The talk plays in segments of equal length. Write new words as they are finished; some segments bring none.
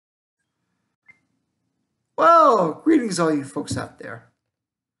Well, greetings, all you folks out there.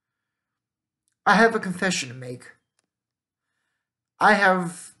 I have a confession to make. I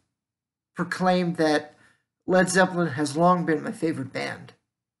have proclaimed that Led Zeppelin has long been my favorite band.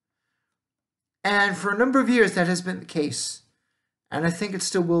 And for a number of years, that has been the case. And I think it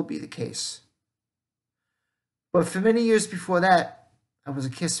still will be the case. But for many years before that, I was a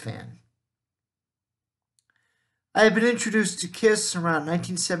Kiss fan. I had been introduced to Kiss around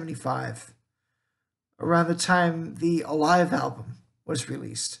 1975, around the time the Alive album was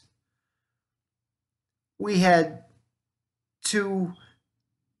released. We had two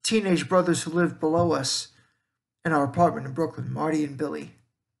teenage brothers who lived below us in our apartment in Brooklyn, Marty and Billy.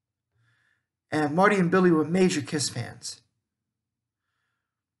 And Marty and Billy were major Kiss fans.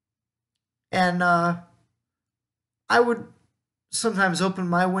 And I would sometimes open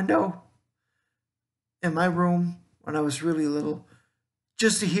my window in my room when I was really little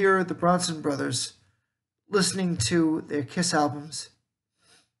just to hear the Bronson brothers listening to their Kiss albums.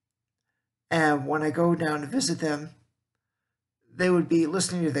 And when I go down to visit them, they would be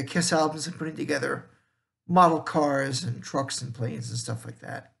listening to their Kiss albums and putting together model cars and trucks and planes and stuff like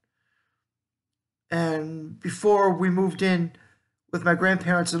that. And before we moved in with my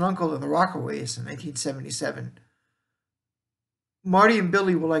grandparents and uncle in the Rockaways in 1977, Marty and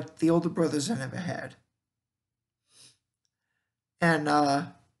Billy were like the older brothers I never had. And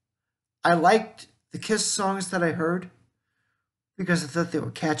I liked the Kiss songs that I heard because I thought they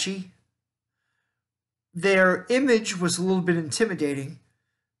were catchy. Their image was a little bit intimidating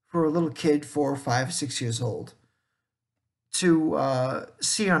for a little kid, 4 or 5, 6 years old, to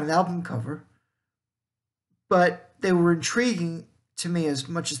see on an album cover. But they were intriguing to me as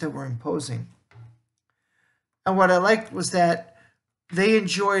much as they were imposing. And what I liked was that they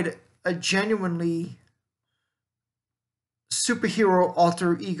enjoyed a genuinely superhero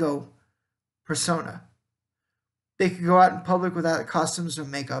alter ego persona. They could go out in public without costumes or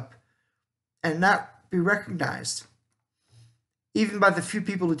makeup and not be recognized. Even by the few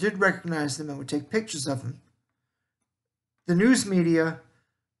people who did recognize them and would take pictures of them, the news media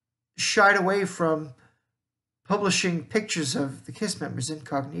shied away from publishing pictures of the Kiss members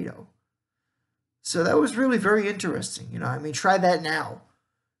incognito. So that was really very interesting. Try that now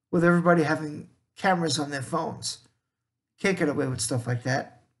with everybody having cameras on their phones. Can't get away with stuff like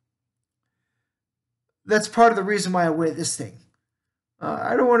that. That's part of the reason why I wear this thing.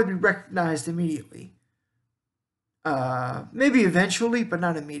 I don't want to be recognized immediately. Maybe eventually, but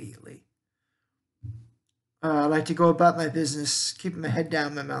not immediately. I like to go about my business, keeping my head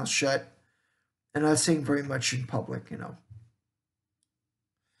down, my mouth shut, and not saying very much in public,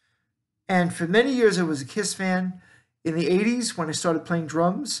 And for many years, I was a Kiss fan. In the 80s, when I started playing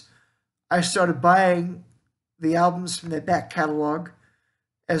drums, I started buying the albums from their back catalog,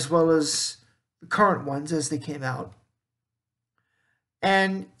 as well as the current ones as they came out.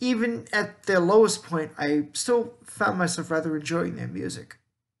 And even at their lowest point, I still found myself rather enjoying their music.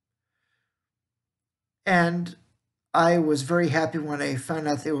 And I was very happy when I found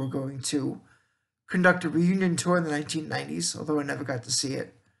out they were going to conduct a reunion tour in the 1990s, although I never got to see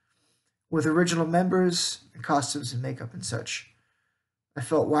it, with original members and costumes and makeup and such. I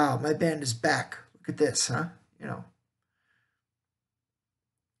felt, wow, my band is back. Look at this, huh?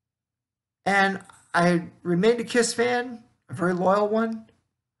 And I remained a Kiss fan, a very loyal one,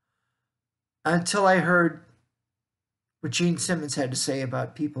 until I heard what Gene Simmons had to say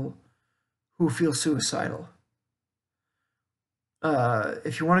about people who feel suicidal.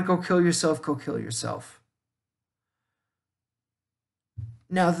 If you want to go kill yourself, go kill yourself.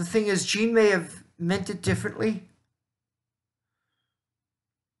 Now, the thing is, Gene may have meant it differently,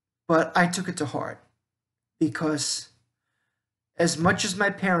 but I took it to heart because as much as my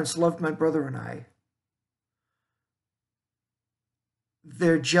parents loved my brother and I,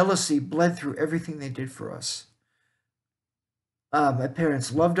 their jealousy bled through everything they did for us. My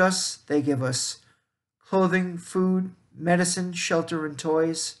parents loved us. They gave us clothing, food, medicine, shelter, and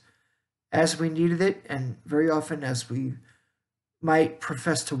toys as we needed it, and very often as we might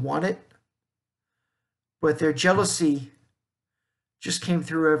profess to want it. But their jealousy just came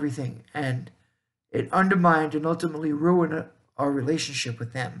through everything, and it undermined and ultimately ruined our relationship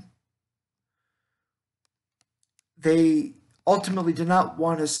with them. They ultimately did not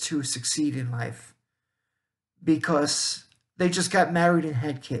want us to succeed in life because they just got married and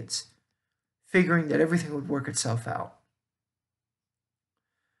had kids, figuring that everything would work itself out.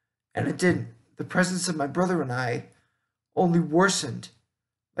 And it didn't. The presence of my brother and I only worsened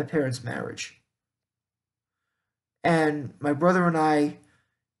my parents' marriage. And my brother and I,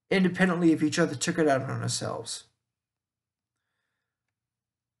 independently of each other, took it out on ourselves.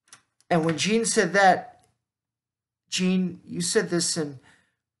 And when Gene said that, Gene, you said this, and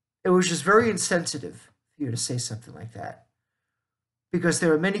it was just very insensitive for you to say something like that. Because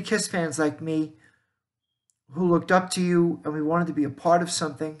there are many Kiss fans like me who looked up to you and we wanted to be a part of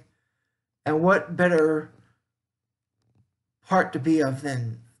something. And what better part to be of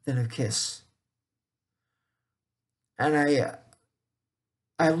than a Kiss? And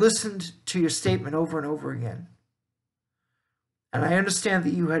I listened to your statement over and over again. And I understand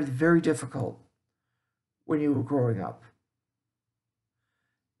that you had it very difficult when you were growing up.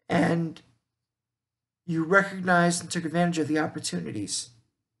 And you recognized and took advantage of the opportunities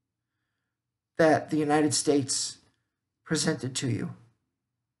that the United States presented to you.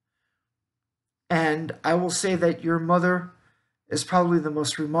 And I will say that your mother is probably the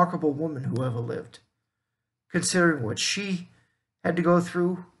most remarkable woman who ever lived, considering what she had to go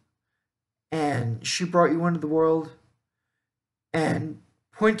through, and she brought you into the world and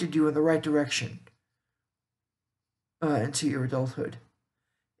pointed you in the right direction into your adulthood.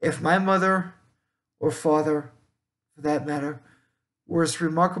 If my mother or father, for that matter, were as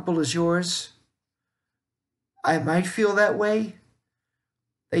remarkable as yours, I might feel that way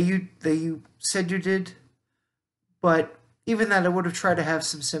that you said you did, but even that I would have tried to have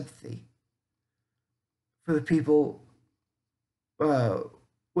some sympathy for the people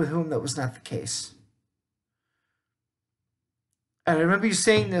with whom that was not the case. And I remember you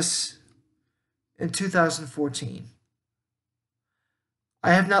saying this in 2014.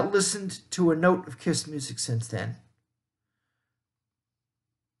 I have not listened to a note of Kiss music since then.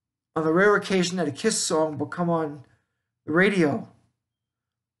 On the rare occasion that a Kiss song will come on the radio,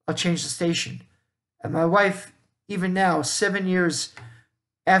 I'll change the station. And my wife, even now, 7 years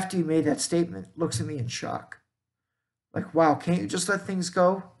after you made that statement, looks at me in shock. Like, wow, can't you just let things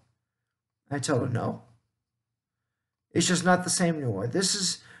go? I tell her no. It's just not the same anymore. This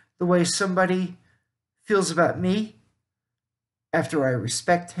is the way somebody feels about me after I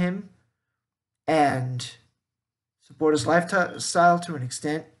respect him and support his lifestyle to an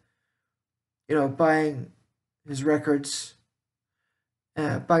extent. You know, buying his records,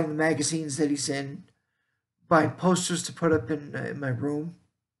 buying the magazines that he's in, buying posters to put up in my room.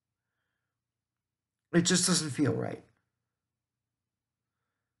 It just doesn't feel right.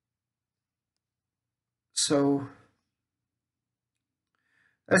 So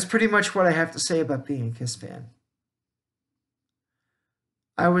that's pretty much what I have to say about being a Kiss fan.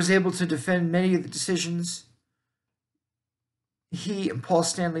 I was able to defend many of the decisions he and Paul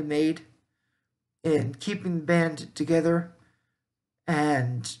Stanley made in keeping the band together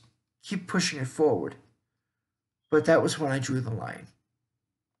and keep pushing it forward. But that was when I drew the line.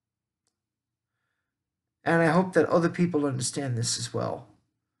 And I hope that other people understand this as well.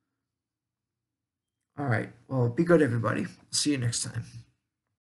 All right. Well, be good, everybody. See you next time.